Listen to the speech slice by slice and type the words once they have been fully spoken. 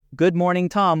Good morning,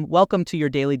 Tom. Welcome to your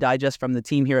daily digest from the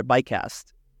team here at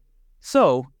Bitecast.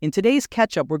 So, in today's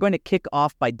catch-up, we're going to kick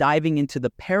off by diving into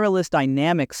the perilous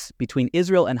dynamics between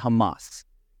Israel and Hamas.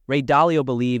 Ray Dalio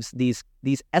believes these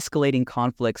escalating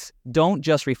conflicts don't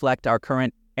just reflect our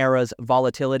current era's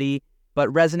volatility, but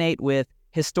resonate with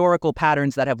historical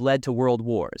patterns that have led to world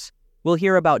wars. We'll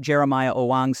hear about Jeremiah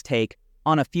Owang's take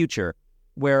on a future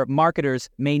where marketers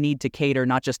may need to cater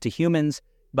not just to humans,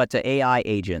 but to AI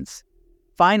agents.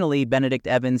 Finally, Benedict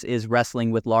Evans is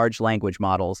wrestling with large language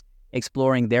models,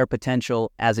 exploring their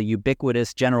potential as a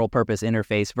ubiquitous general-purpose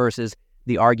interface versus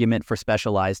the argument for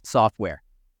specialized software.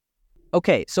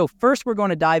 Okay, so first we're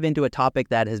going to dive into a topic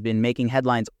that has been making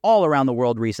headlines all around the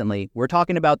world recently. We're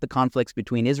talking about the conflicts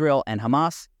between Israel and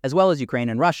Hamas, as well as Ukraine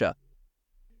and Russia.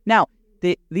 Now,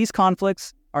 these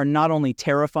conflicts are not only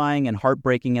terrifying and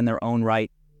heartbreaking in their own right,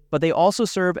 but they also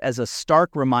serve as a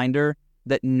stark reminder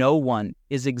that no one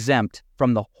is exempt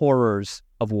from the horrors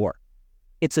of war.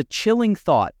 It's a chilling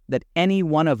thought that any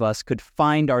one of us could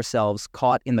find ourselves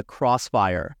caught in the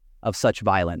crossfire of such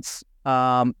violence.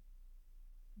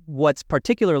 What's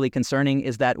particularly concerning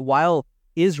is that while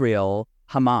Israel,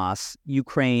 Hamas,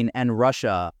 Ukraine, and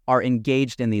Russia are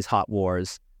engaged in these hot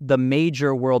wars, the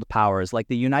major world powers like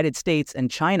the United States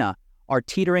and China are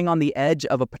teetering on the edge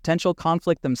of a potential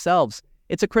conflict themselves.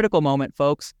 It's a critical moment,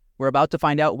 folks. We're about to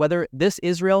find out whether this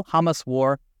Israel-Hamas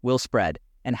war will spread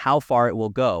and how far it will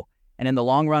go. And in the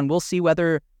long run, we'll see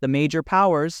whether the major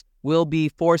powers will be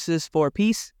forces for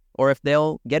peace or if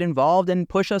they'll get involved and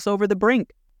push us over the brink.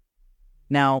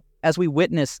 Now, as we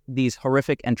witness these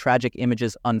horrific and tragic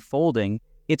images unfolding,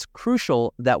 it's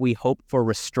crucial that we hope for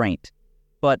restraint.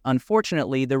 But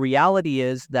unfortunately, the reality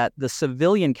is that the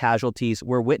civilian casualties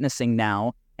we're witnessing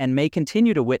now and may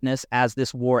continue to witness as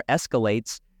this war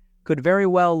escalates could very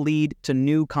well lead to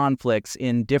new conflicts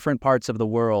in different parts of the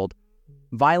world.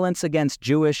 Violence against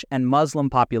Jewish and Muslim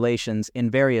populations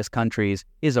in various countries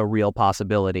is a real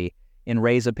possibility. In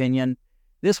Ray's opinion,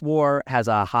 this war has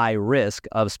a high risk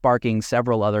of sparking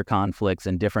several other conflicts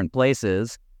in different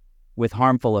places with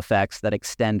harmful effects that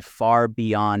extend far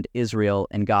beyond Israel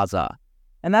and Gaza.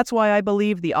 And that's why I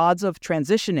believe the odds of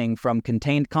transitioning from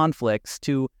contained conflicts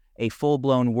to a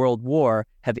full-blown world war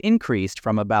have increased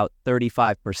from about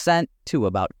 35% to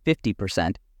about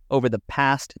 50% over the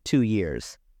past 2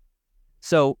 years.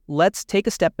 So let's take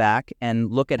a step back and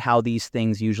look at how these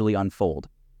things usually unfold.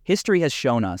 History has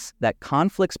shown us that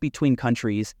conflicts between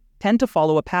countries tend to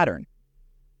follow a pattern.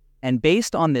 And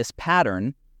based on this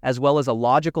pattern, as well as a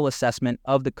logical assessment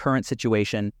of the current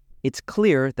situation, it's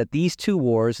clear that these two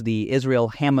wars, the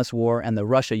Israel-Hamas war and the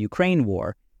Russia-Ukraine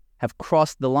war, have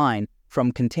crossed the line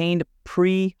from contained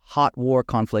pre-hot war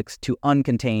conflicts to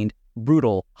uncontained,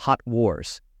 brutal hot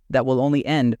wars that will only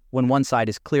end when one side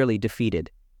is clearly defeated.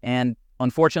 And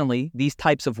unfortunately, these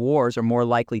types of wars are more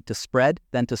likely to spread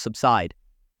than to subside.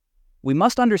 We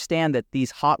must understand that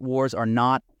these hot wars are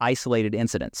not isolated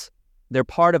incidents. They're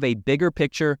part of a bigger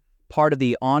picture, part of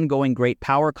the ongoing great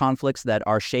power conflicts that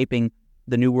are shaping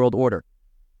the New World Order.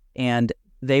 And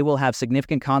they will have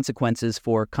significant consequences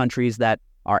for countries that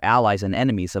are allies and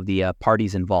enemies of the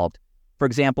parties involved. For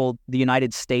example, the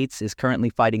United States is currently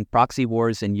fighting proxy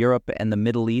wars in Europe and the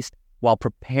Middle East while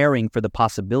preparing for the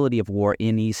possibility of war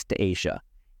in East Asia.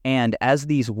 And as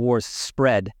these wars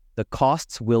spread, the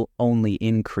costs will only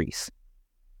increase.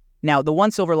 Now, the one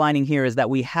silver lining here is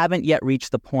that we haven't yet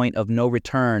reached the point of no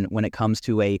return when it comes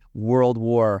to a world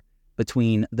war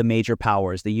between the major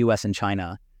powers, the U.S. and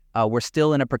China. We're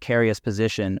still in a precarious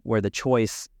position where the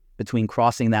choice between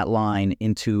crossing that line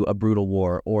into a brutal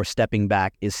war or stepping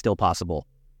back is still possible.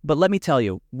 But let me tell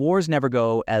you, wars never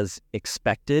go as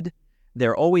expected.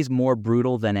 They're always more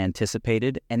brutal than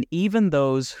anticipated, and even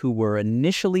those who were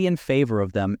initially in favor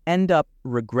of them end up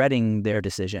regretting their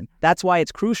decision. That's why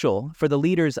it's crucial for the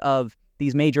leaders of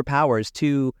these major powers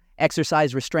to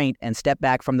exercise restraint and step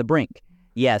back from the brink.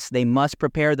 Yes, they must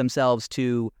prepare themselves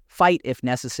to fight if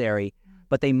necessary,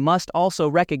 but they must also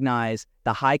recognize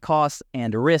the high costs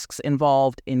and risks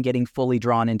involved in getting fully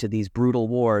drawn into these brutal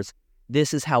wars.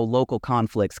 This is how local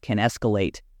conflicts can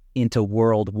escalate into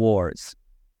world wars.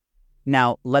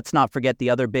 Now, let's not forget the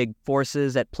other big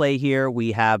forces at play here.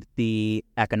 We have the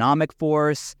economic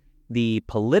force, the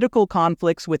political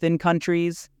conflicts within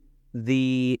countries,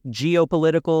 the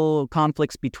geopolitical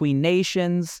conflicts between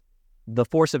nations, the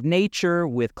force of nature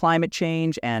with climate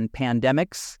change and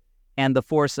pandemics, and the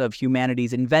force of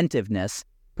humanity's inventiveness,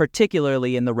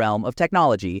 particularly in the realm of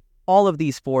technology. All of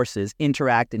these forces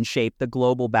interact and shape the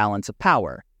global balance of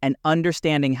power. And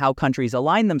understanding how countries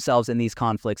align themselves in these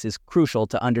conflicts is crucial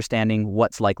to understanding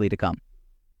what's likely to come.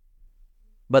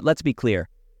 But let's be clear.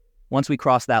 Once we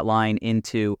cross that line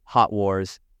into hot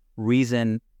wars,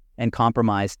 reason and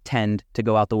compromise tend to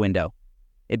go out the window.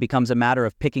 It becomes a matter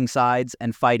of picking sides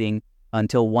and fighting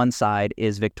until one side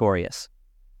is victorious.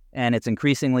 And it's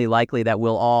increasingly likely that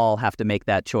we'll all have to make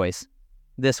that choice.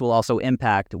 This will also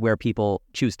impact where people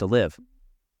choose to live.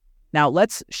 Now,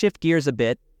 let's shift gears a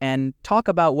bit and talk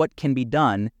about what can be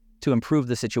done to improve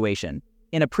the situation.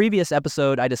 In a previous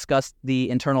episode, I discussed the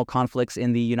internal conflicts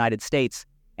in the United States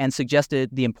and suggested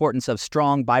the importance of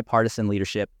strong bipartisan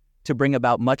leadership to bring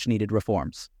about much-needed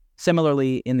reforms.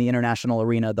 Similarly, in the international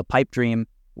arena, the pipe dream,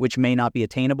 which may not be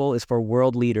attainable, is for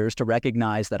world leaders to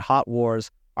recognize that hot wars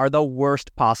are the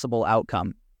worst possible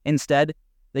outcome. Instead,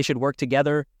 they should work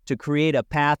together to create a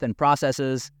path and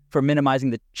processes for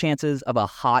minimizing the chances of a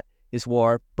hot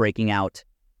war breaking out.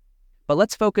 But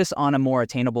let's focus on a more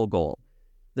attainable goal.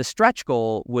 The stretch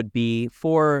goal would be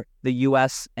for the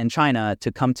US and China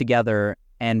to come together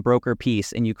and broker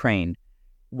peace in Ukraine.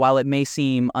 While it may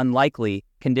seem unlikely,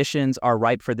 conditions are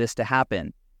ripe for this to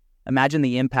happen. Imagine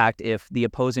the impact if the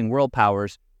opposing world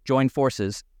powers join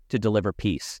forces to deliver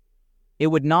peace. It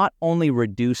would not only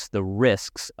reduce the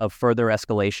risks of further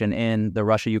escalation in the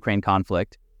Russia-Ukraine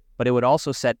conflict, but it would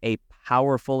also set a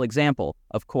powerful example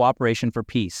of cooperation for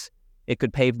peace. It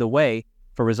could pave the way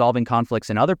for resolving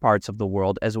conflicts in other parts of the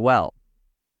world as well.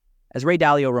 As Ray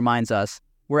Dalio reminds us,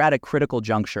 we're at a critical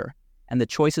juncture, and the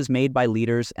choices made by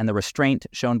leaders and the restraint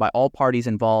shown by all parties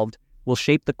involved will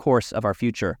shape the course of our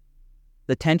future.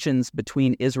 The tensions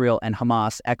between Israel and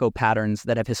Hamas echo patterns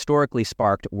that have historically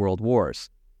sparked world wars.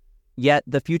 Yet,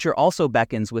 the future also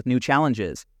beckons with new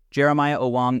challenges. Jeremiah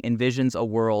Owang envisions a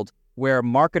world where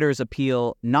marketers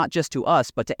appeal not just to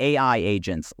us, but to AI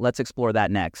agents. Let's explore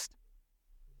that next.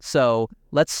 So,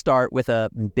 let's start with a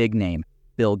big name,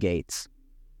 Bill Gates.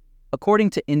 According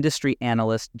to industry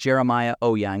analyst Jeremiah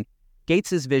Owang,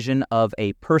 Gates' vision of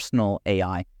a personal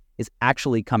AI is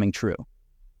actually coming true.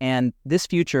 And this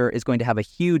future is going to have a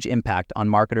huge impact on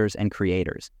marketers and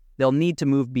creators. They'll need to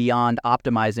move beyond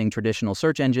optimizing traditional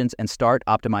search engines and start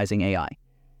optimizing AI.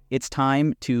 It's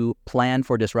time to plan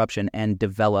for disruption and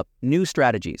develop new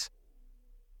strategies.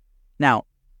 Now,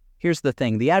 here's the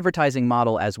thing. The advertising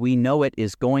model as we know it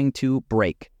is going to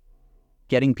break.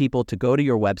 Getting people to go to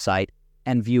your website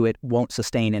and view it won't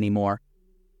sustain anymore.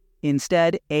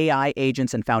 Instead, AI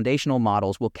agents and foundational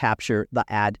models will capture the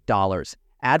ad dollars.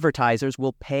 Advertisers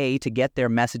will pay to get their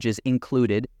messages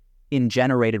included in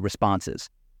generated responses.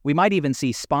 We might even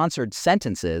see sponsored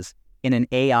sentences in an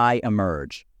AI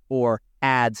emerge, or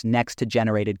ads next to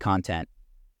generated content.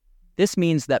 This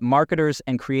means that marketers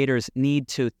and creators need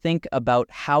to think about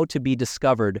how to be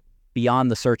discovered beyond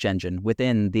the search engine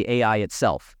within the AI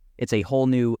itself. It's a whole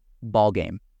new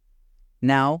ballgame.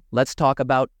 Now, let's talk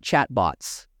about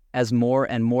chatbots. As more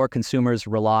and more consumers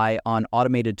rely on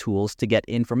automated tools to get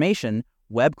information,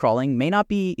 web crawling may not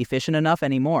be efficient enough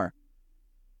anymore.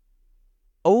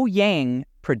 Owang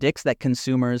predicts that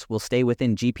consumers will stay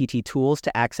within GPT tools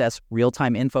to access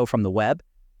real-time info from the web.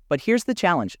 But here's the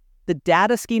challenge. The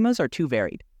data schemas are too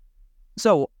varied.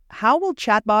 So how will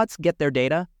chatbots get their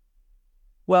data?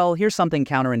 Well, here's something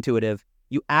counterintuitive.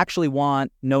 You actually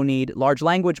want, no need, large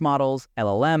language models,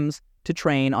 LLMs, to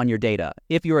train on your data.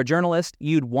 If you're a journalist,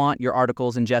 you'd want your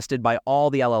articles ingested by all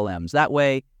the LLMs. That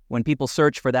way, when people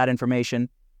search for that information,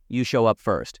 you show up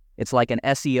first. It's like an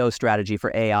SEO strategy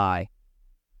for AI.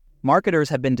 Marketers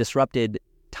have been disrupted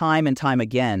time and time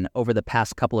again over the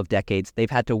past couple of decades. They've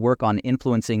had to work on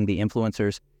influencing the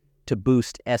influencers to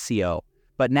boost SEO.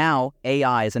 But now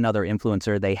AI is another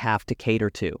influencer they have to cater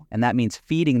to, and that means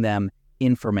feeding them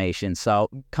information. So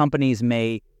companies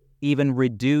may even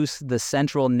reduce the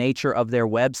central nature of their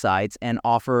websites and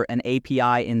offer an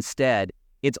API instead.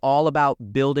 It's all about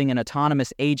building an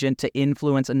autonomous agent to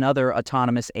influence another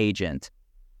autonomous agent.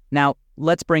 Now,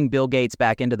 let's bring Bill Gates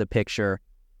back into the picture.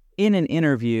 In an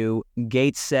interview,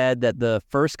 Gates said that the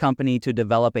first company to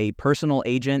develop a personal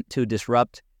agent to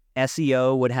disrupt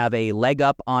SEO would have a leg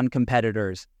up on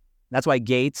competitors. That's why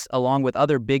Gates, along with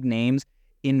other big names,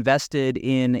 invested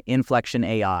in Inflection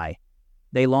AI.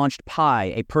 They launched Pi,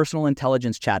 a personal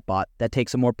intelligence chatbot that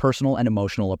takes a more personal and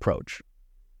emotional approach.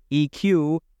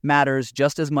 EQ matters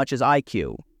just as much as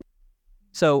IQ.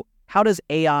 So, how does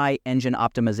AI engine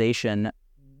optimization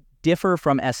differ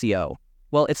from SEO?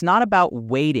 Well, it's not about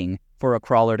waiting for a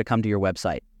crawler to come to your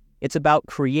website. It's about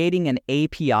creating an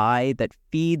API that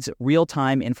feeds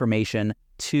real-time information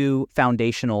to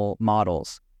foundational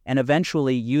models. And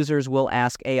eventually, users will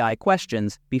ask AI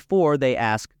questions before they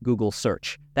ask Google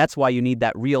search. That's why you need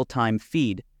that real-time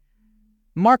feed.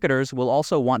 Marketers will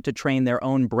also want to train their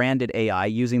own branded AI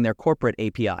using their corporate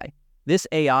API. This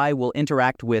AI will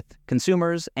interact with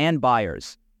consumers and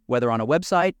buyers, whether on a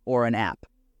website or an app.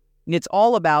 It's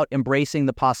all about embracing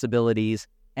the possibilities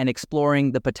and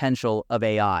exploring the potential of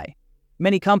AI.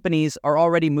 Many companies are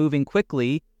already moving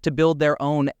quickly to build their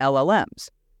own LLMs.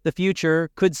 The future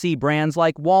could see brands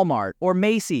like Walmart or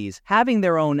Macy's having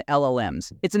their own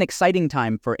LLMs. It's an exciting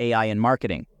time for AI in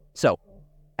marketing. So,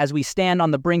 as we stand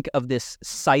on the brink of this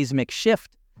seismic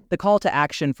shift, the call to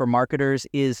action for marketers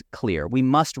is clear. We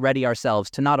must ready ourselves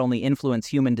to not only influence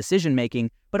human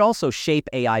decision-making, but also shape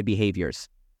AI behaviors.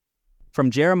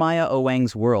 From Jeremiah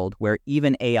Owang's world, where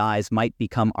even AIs might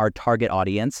become our target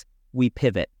audience, we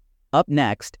pivot. Up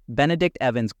next, Benedict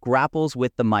Evans grapples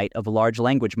with the might of large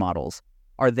language models.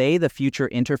 Are they the future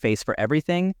interface for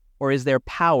everything, or is there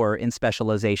power in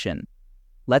specialization?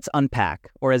 Let's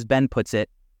unpack, or as Ben puts it,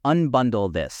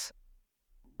 unbundle this.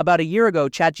 About a year ago,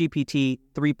 ChatGPT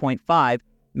 3.5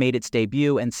 made its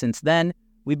debut, and since then,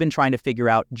 we've been trying to figure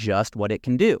out just what it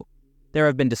can do. There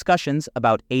have been discussions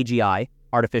about AGI,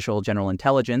 artificial general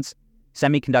intelligence,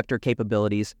 semiconductor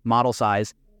capabilities, model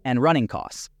size, and running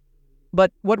costs.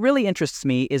 But what really interests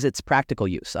me is its practical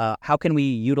use. How can we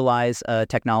utilize a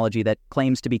technology that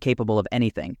claims to be capable of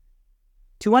anything?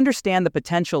 To understand the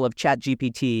potential of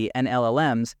ChatGPT and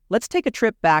LLMs, let's take a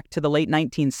trip back to the late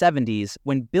 1970s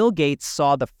when Bill Gates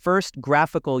saw the first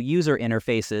graphical user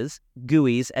interfaces,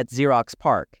 GUIs, at Xerox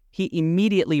PARC. He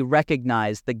immediately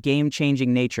recognized the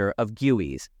game-changing nature of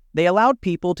GUIs. They allowed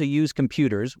people to use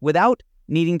computers without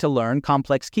needing to learn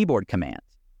complex keyboard commands.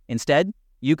 Instead,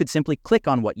 you could simply click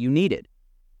on what you needed.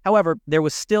 However, there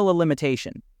was still a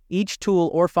limitation. Each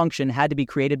tool or function had to be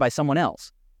created by someone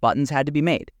else. Buttons had to be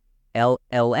made.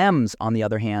 LLMs, on the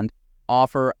other hand,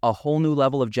 offer a whole new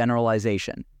level of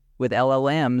generalization. With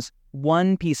LLMs,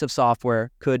 one piece of software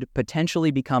could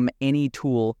potentially become any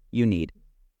tool you need.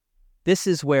 This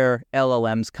is where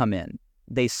LLMs come in.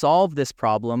 They solve this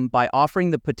problem by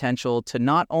offering the potential to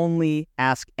not only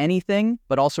ask anything,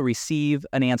 but also receive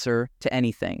an answer to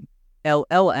anything.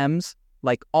 LLMs,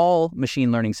 like all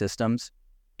machine learning systems,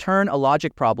 turn a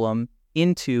logic problem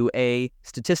into a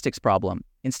statistics problem.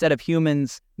 Instead of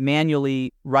humans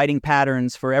manually writing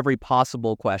patterns for every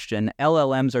possible question,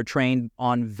 LLMs are trained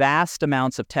on vast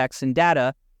amounts of text and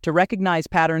data to recognize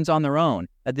patterns on their own.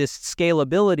 This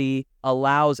scalability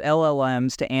allows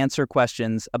LLMs to answer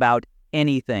questions about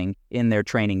anything in their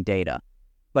training data.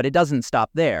 But it doesn't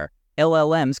stop there.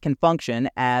 LLMs can function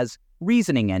as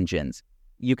reasoning engines.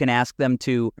 You can ask them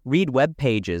to read web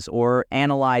pages or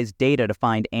analyze data to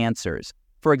find answers.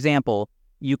 For example,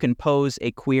 you can pose a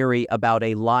query about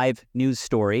a live news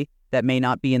story that may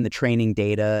not be in the training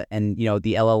data, and the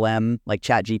LLM, like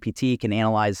ChatGPT, can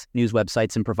analyze news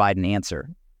websites and provide an answer.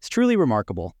 It's truly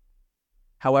remarkable.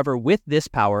 However, with this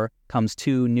power comes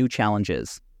two new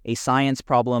challenges: a science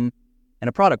problem and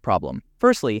a product problem.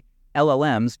 Firstly,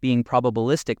 LLMs, being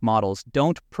probabilistic models,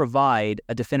 don't provide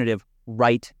a definitive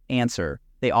right answer.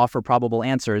 They offer probable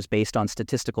answers based on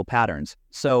statistical patterns.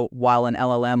 So while an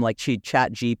LLM like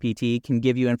ChatGPT can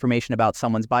give you information about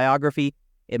someone's biography,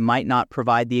 it might not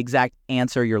provide the exact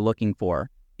answer you're looking for.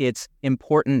 It's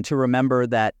important to remember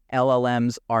that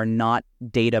LLMs are not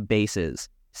databases.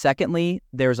 Secondly,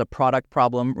 there's a product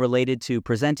problem related to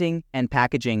presenting and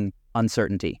packaging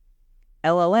uncertainty.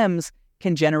 LLMs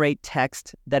can generate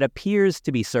text that appears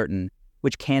to be certain,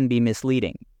 which can be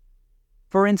misleading.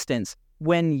 For instance,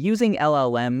 when using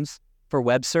LLMs for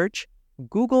web search,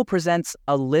 Google presents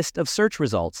a list of search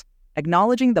results,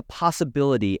 acknowledging the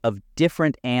possibility of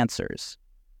different answers.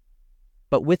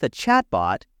 But with a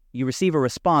chatbot, you receive a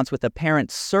response with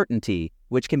apparent certainty,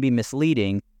 which can be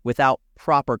misleading without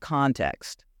proper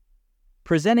context.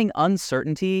 Presenting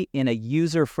uncertainty in a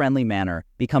user-friendly manner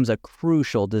becomes a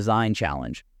crucial design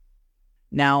challenge.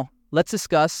 Now, let's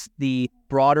discuss the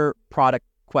broader product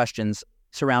questions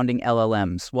surrounding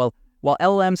LLMs. While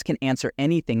LLMs can answer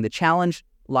anything, the challenge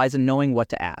lies in knowing what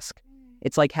to ask.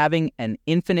 It's like having an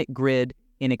infinite grid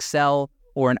in Excel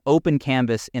or an open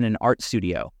canvas in an art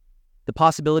studio. The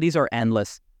possibilities are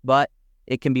endless, but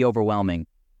it can be overwhelming.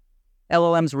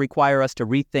 LLMs require us to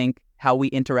rethink how we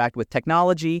interact with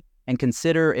technology and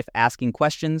consider if asking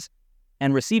questions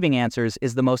and receiving answers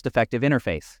is the most effective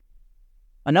interface.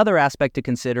 Another aspect to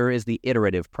consider is the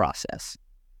iterative process.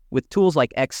 With tools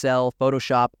like Excel,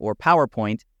 Photoshop, or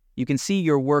PowerPoint, you can see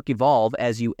your work evolve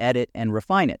as you edit and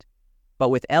refine it. But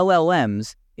with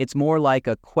LLMs, it's more like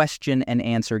a question and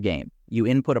answer game. You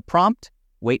input a prompt,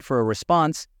 wait for a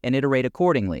response, and iterate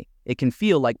accordingly. It can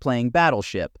feel like playing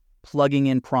Battleship, plugging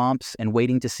in prompts and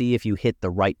waiting to see if you hit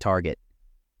the right target.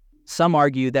 Some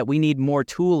argue that we need more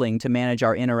tooling to manage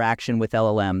our interaction with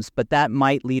LLMs, but that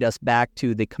might lead us back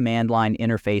to the command line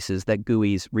interfaces that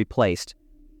GUIs replaced.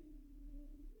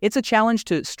 It's a challenge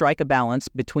to strike a balance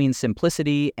between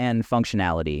simplicity and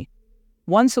functionality.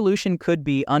 One solution could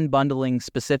be unbundling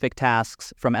specific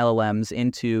tasks from LLMs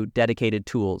into dedicated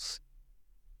tools.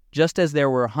 Just as there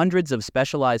were hundreds of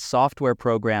specialized software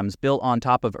programs built on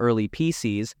top of early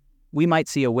PCs, we might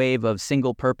see a wave of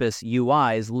single-purpose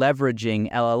UIs leveraging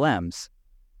LLMs.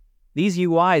 These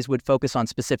UIs would focus on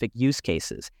specific use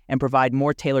cases and provide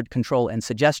more tailored control and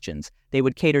suggestions. They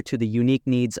would cater to the unique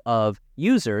needs of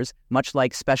users, much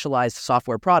like specialized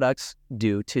software products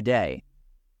do today.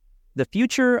 The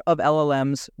future of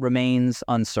LLMs remains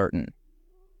uncertain.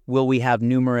 Will we have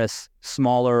numerous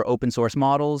smaller open-source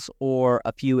models or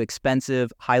a few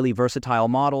expensive, highly versatile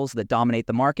models that dominate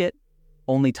the market?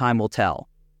 Only time will tell.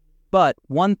 But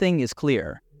one thing is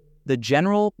clear. The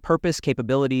general purpose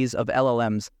capabilities of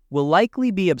LLMs will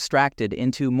likely be abstracted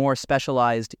into more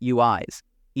specialized UIs,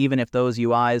 even if those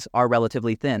UIs are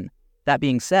relatively thin. That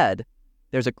being said,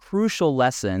 there's a crucial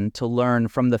lesson to learn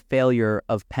from the failure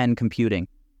of pen computing.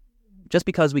 Just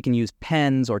because we can use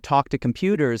pens or talk to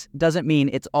computers doesn't mean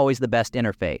it's always the best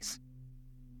interface.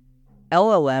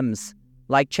 LLMs,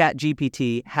 like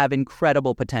ChatGPT, have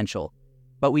incredible potential,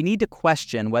 but we need to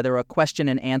question whether a question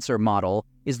and answer model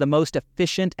is the most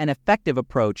efficient and effective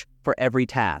approach for every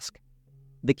task.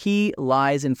 The key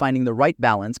lies in finding the right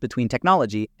balance between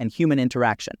technology and human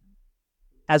interaction.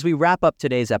 As we wrap up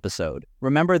today's episode,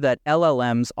 remember that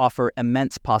LLMs offer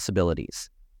immense possibilities.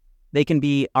 They can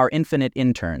be our infinite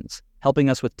interns, helping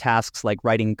us with tasks like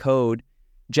writing code,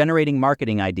 generating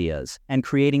marketing ideas, and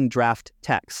creating draft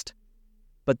text.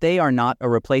 But they are not a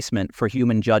replacement for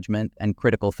human judgment and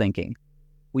critical thinking.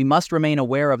 We must remain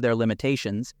aware of their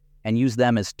limitations and use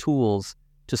them as tools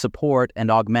to support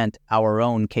and augment our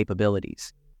own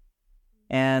capabilities.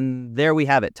 And there we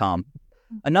have it, Tom.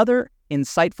 Another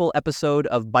insightful episode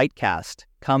of Bitecast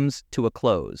comes to a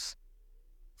close.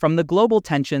 From the global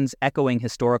tensions echoing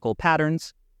historical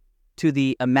patterns, to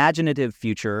the imaginative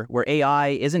future where AI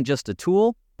isn't just a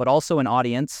tool, but also an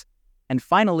audience, and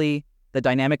finally, the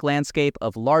dynamic landscape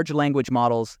of large language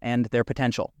models and their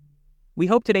potential. We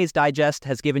hope today's digest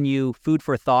has given you food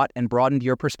for thought and broadened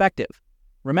your perspective.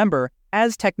 Remember,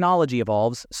 as technology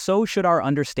evolves, so should our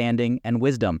understanding and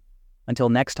wisdom. Until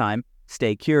next time,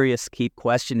 stay curious, keep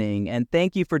questioning, and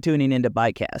thank you for tuning into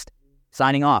Bitecast.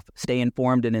 Signing off, stay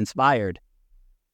informed and inspired.